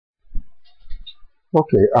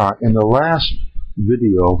Okay, in the last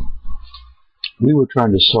video, we were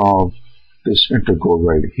trying to solve this integral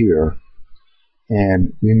right here,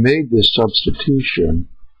 and we made this substitution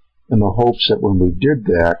in the hopes that when we did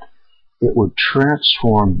that, it would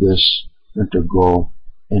transform this integral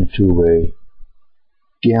into a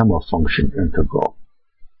gamma function integral.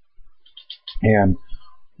 And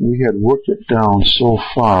we had worked it down so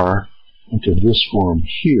far into this form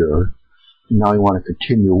here, and now we want to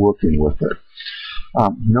continue working with it.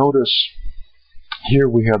 Notice here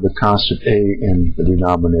we have the constant a in the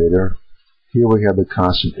denominator. Here we have the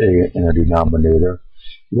constant a in the denominator.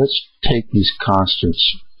 Let's take these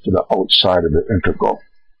constants to the outside of the integral.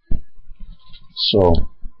 So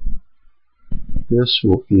this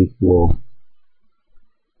will equal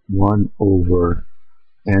 1 over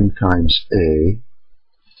n times a.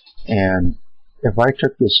 And if I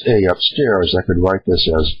took this a upstairs, I could write this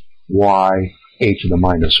as y a to the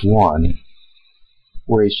minus 1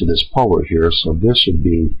 raised to this power here. So this would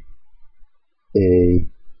be a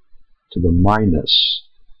to the minus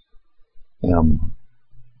m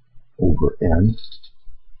over n.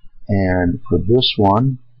 And for this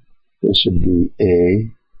one, this would be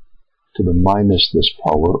a to the minus this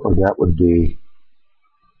power, or that would be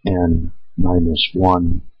n minus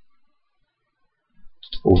 1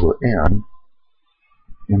 over n.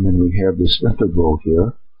 And then we have this integral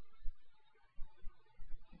here.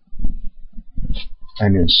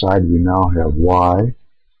 And inside we now have y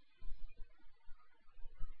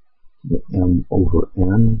to the m over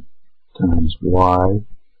n times y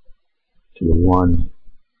to the 1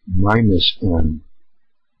 minus n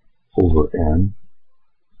over n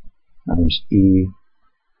times e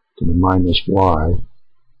to the minus y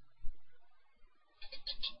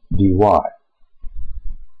dy.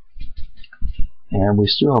 And we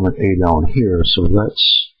still have an a down here, so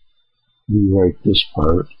let's rewrite this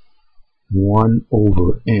part. 1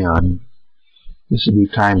 over n. This would be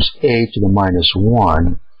times a to the minus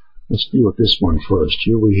 1. Let's deal with this one first.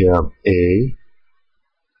 Here we have a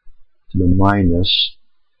to the minus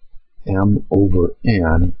m over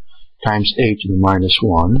n times a to the minus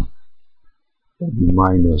 1. That would be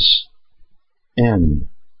minus n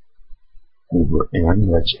over n.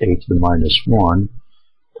 That's a to the minus 1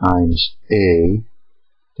 times a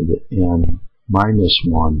to the n minus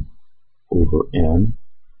 1 over n.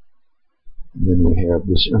 And then we have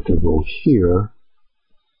this integral here.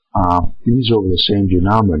 These over the same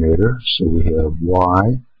denominator, so we have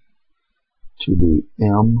y to the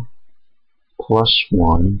m plus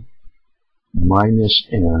 1 minus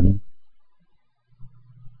n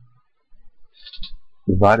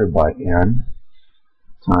divided by n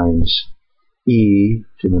times e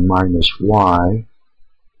to the minus y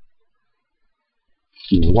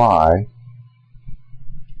dy.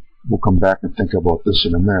 We'll come back and think about this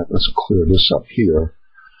in a minute. Let's clear this up here.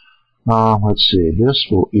 Let's see, this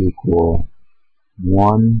will equal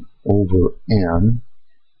 1 over n.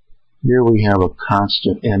 Here we have a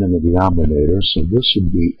constant n in the denominator, so this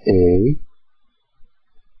would be a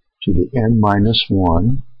to the n minus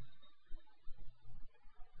 1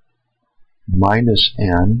 minus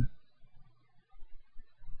n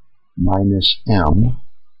minus m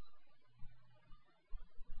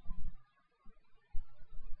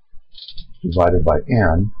divided by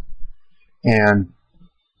n. And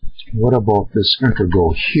what about this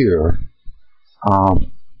integral here?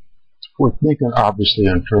 We're thinking obviously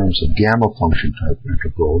in terms of gamma function type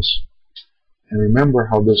integrals. And remember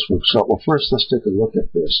how this works out. Well, first let's take a look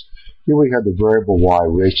at this. Here we have the variable y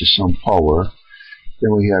raised to some power.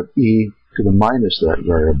 Then we have e to the minus that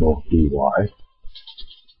variable dy.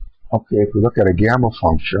 Okay, if we look at a gamma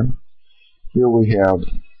function, here we have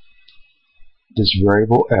this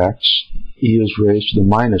variable x. E is raised to the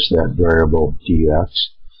minus that variable dx.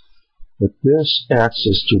 But this x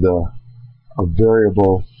is to a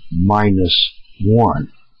variable minus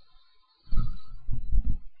 1.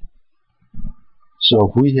 So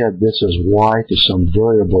if we had this as y to some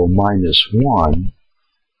variable minus 1,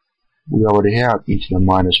 we already have e to the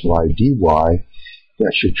minus y dy.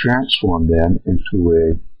 That should transform then into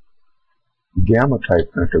a gamma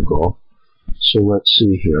type integral. So let's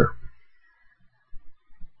see here.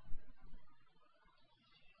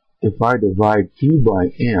 If I divide through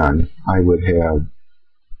by n, I would have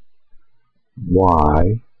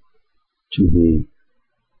y to the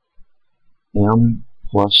m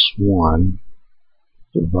plus 1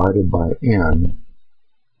 divided by n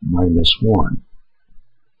minus 1.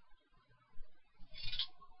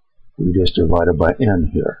 We just divided by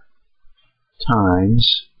n here.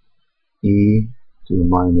 Times e to the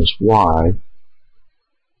minus y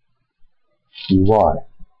dy.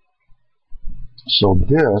 So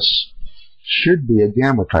this should be a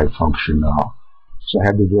gamma type function now. So I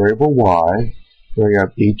have the variable y, where I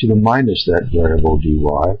have e to the minus that variable dy.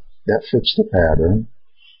 That fits the pattern.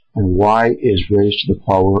 And y is raised to the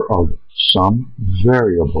power of some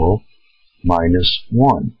variable minus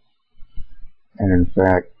 1. And in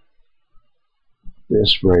fact,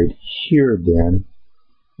 this right here then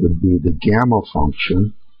would be the gamma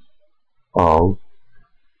function of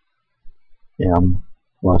m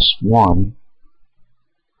plus 1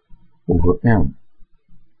 over m.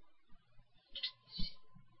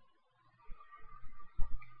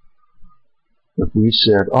 If we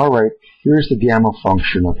said, alright, here's the gamma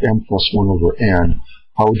function of m plus 1 over n,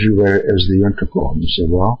 how would you write it as the integral? And you say,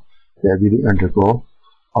 well, that would be the integral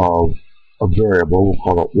of a variable, we'll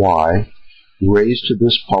call it y, raised to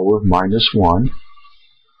this power minus 1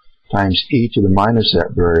 times e to the minus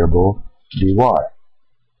that variable dy.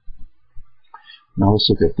 Now let's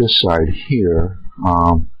look at this side here.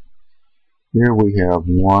 Here we have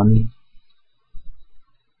 1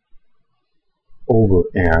 over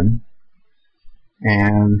n.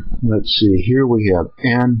 And let's see, here we have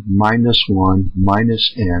n minus 1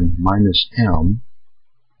 minus n minus m.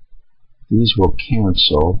 These will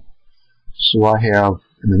cancel. So I have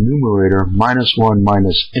in the numerator minus 1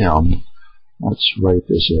 minus m. Let's write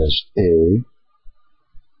this as a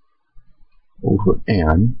over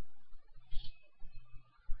n.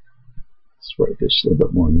 Let's write this a little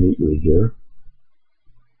bit more neatly here.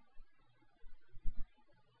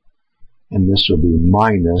 And this will be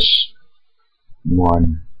minus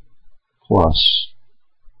 1 plus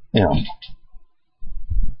m.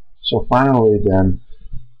 So finally then,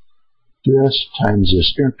 this times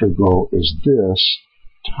this integral is this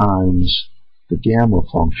times the gamma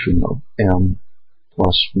function of m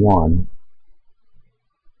plus 1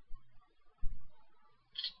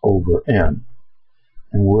 over n.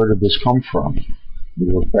 And where did this come from?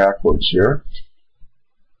 We look backwards here.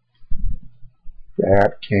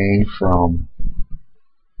 That came from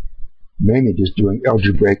mainly just doing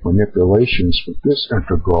algebraic manipulations with this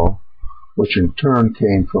integral, which in turn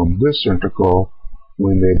came from this integral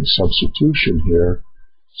when we made the substitution here.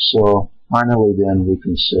 So finally then we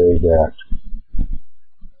can say that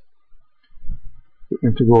the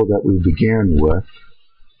integral that we began with,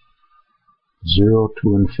 0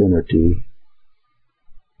 to infinity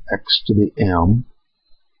x to the m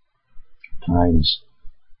times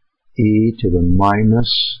e to the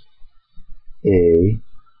minus a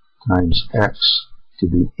times x to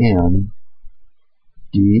the n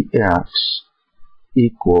dx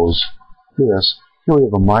equals this. Here we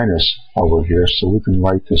have a minus over here, so we can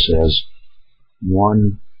write this as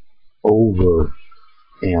 1 over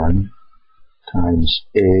n times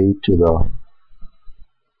a to the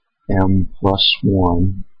m plus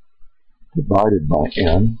 1 divided by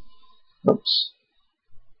n. Oops.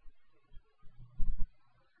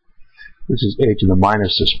 This is a to the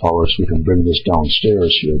minus this power, so we can bring this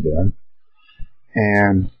downstairs here then.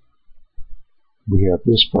 And we have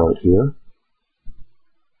this part here,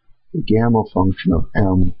 the gamma function of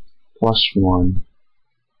m plus 1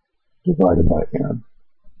 divided by n.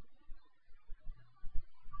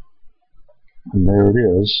 And there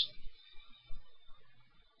it is.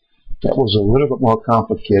 That was a little bit more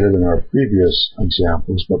complicated than our previous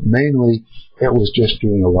examples, but mainly it was just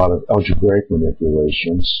doing a lot of algebraic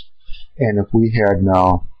manipulations. And if we had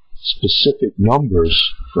now specific numbers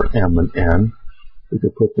for m and n, we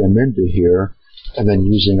could put them into here, and then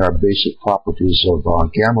using our basic properties of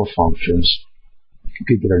gamma functions, you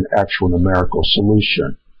could get an actual numerical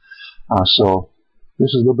solution. So this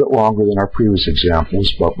is a little bit longer than our previous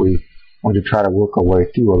examples, but we want to try to work our way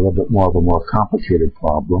through a little bit more of a more complicated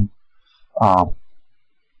problem.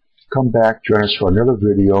 Come back, join us for another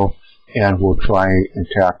video, and we'll try and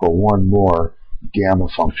tackle one more gamma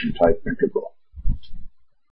function type integral.